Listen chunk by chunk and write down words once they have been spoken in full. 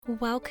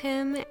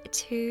Welcome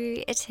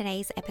to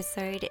today's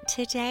episode.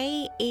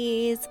 Today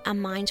is a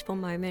mindful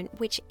moment,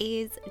 which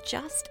is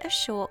just a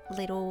short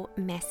little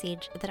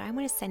message that I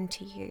want to send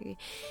to you.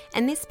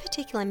 And this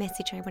particular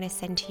message I want to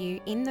send to you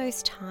in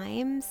those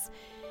times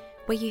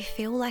where you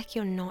feel like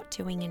you're not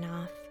doing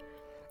enough,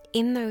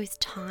 in those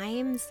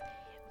times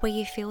where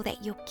you feel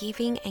that you're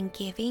giving and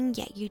giving,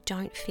 yet you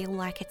don't feel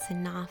like it's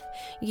enough.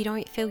 You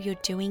don't feel you're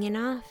doing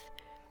enough.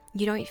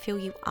 You don't feel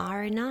you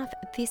are enough.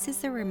 This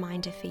is a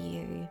reminder for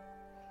you.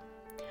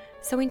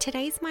 So in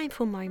today's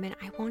mindful moment,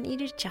 I want you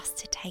to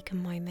take a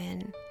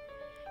moment.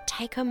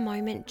 Take a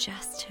moment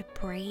just to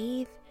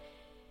breathe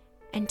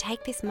and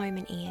take this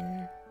moment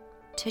in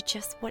to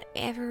just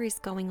whatever is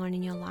going on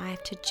in your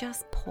life, to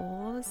just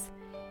pause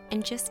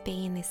and just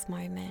be in this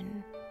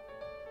moment.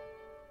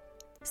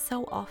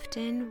 So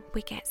often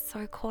we get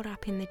so caught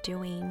up in the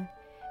doing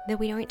that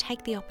we don't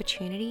take the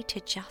opportunity to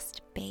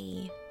just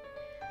be.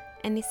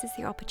 And this is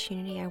the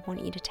opportunity I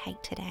want you to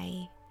take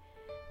today,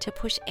 to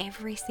push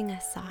everything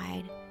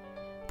aside.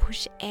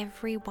 Push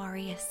every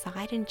worry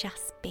aside and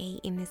just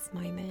be in this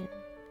moment.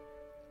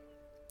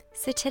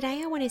 So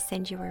today I want to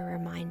send you a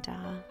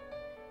reminder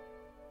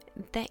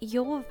that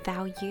your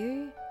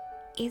value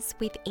is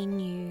within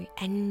you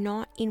and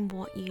not in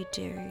what you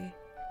do.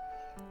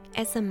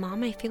 As a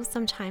mum, I feel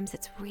sometimes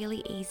it's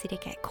really easy to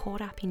get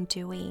caught up in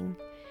doing.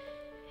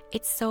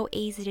 It's so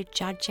easy to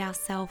judge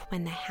ourselves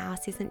when the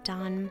house isn't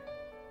done,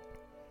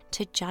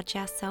 to judge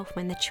ourselves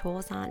when the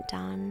chores aren't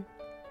done,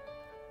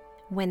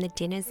 when the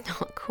dinner's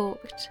not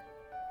cooked,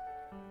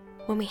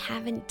 when we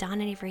haven't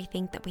done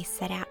everything that we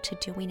set out to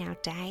do in our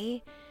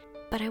day.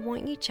 But I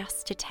want you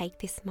just to take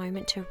this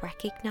moment to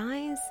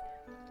recognize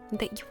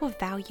that your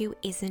value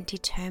isn't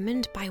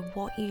determined by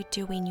what you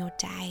do in your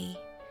day.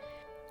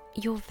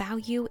 Your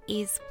value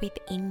is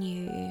within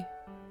you.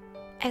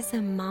 As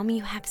a mum,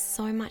 you have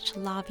so much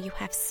love, you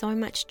have so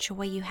much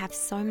joy, you have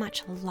so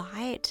much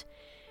light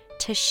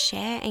to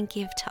share and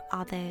give to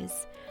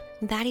others.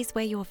 That is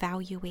where your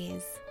value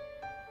is.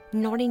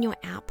 Not in your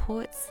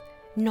outputs,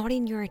 not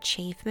in your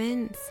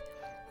achievements.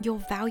 Your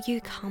value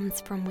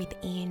comes from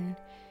within.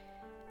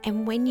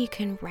 And when you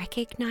can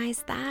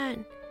recognize that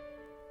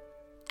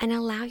and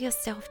allow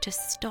yourself to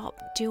stop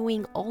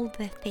doing all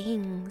the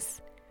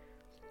things,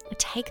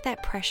 take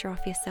that pressure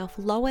off yourself,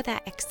 lower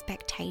that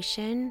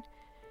expectation,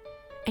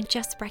 and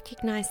just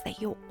recognize that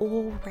you're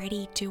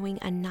already doing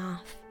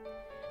enough.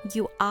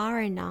 You are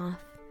enough.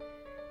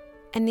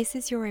 And this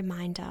is your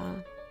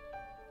reminder.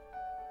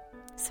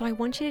 So I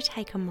want you to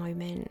take a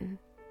moment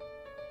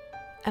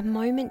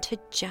to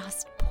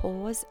just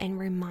pause and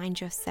remind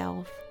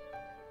yourself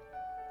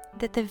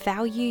that the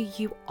value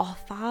you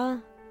offer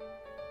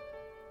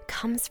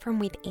comes from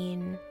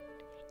within.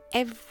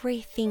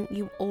 Everything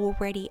you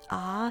already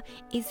are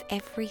is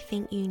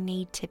everything you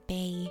need to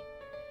be.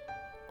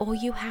 All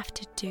you have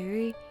to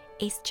do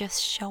is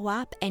just show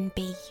up and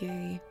be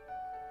you.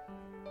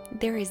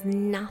 There is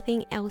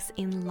nothing else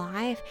in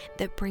life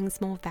that brings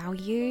more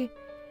value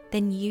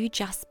than you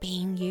just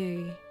being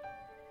you.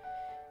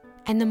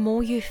 And the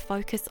more you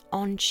focus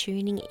on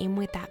tuning in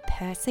with that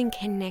person,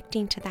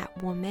 connecting to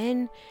that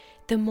woman,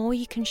 the more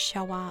you can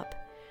show up,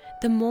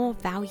 the more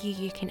value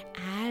you can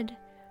add,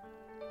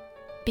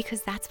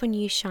 because that's when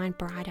you shine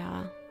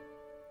brighter.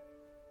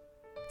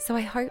 So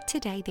I hope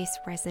today this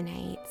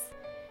resonates,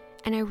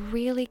 and I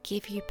really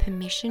give you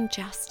permission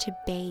just to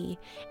be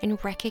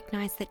and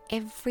recognize that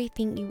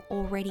everything you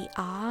already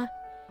are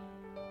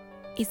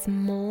is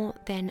more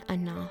than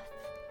enough.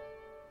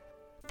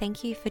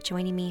 Thank you for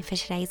joining me for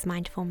today's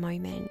mindful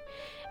moment.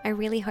 I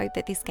really hope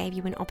that this gave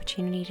you an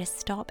opportunity to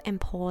stop and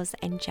pause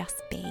and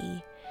just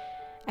be.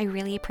 I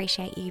really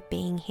appreciate you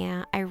being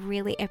here. I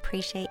really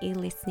appreciate you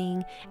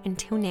listening.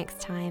 Until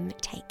next time,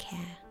 take care.